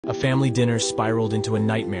A family dinner spiraled into a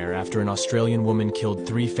nightmare after an Australian woman killed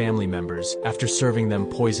 3 family members after serving them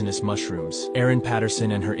poisonous mushrooms. Erin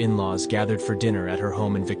Patterson and her in-laws gathered for dinner at her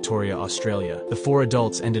home in Victoria, Australia. The 4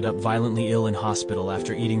 adults ended up violently ill in hospital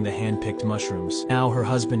after eating the hand-picked mushrooms. Now her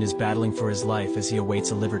husband is battling for his life as he awaits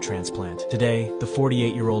a liver transplant. Today, the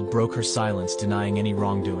 48-year-old broke her silence, denying any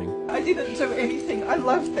wrongdoing. I didn't do anything. I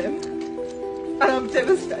love them. And I'm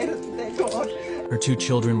devastated that they're gone. Her 2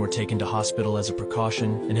 children were taken to hospital as a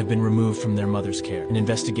precaution and have been removed from their mother's care. An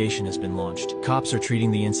investigation has been launched. Cops are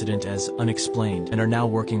treating the incident as unexplained and are now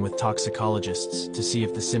working with toxicologists to see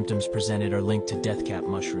if the symptoms presented are linked to death cap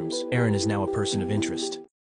mushrooms. Erin is now a person of interest.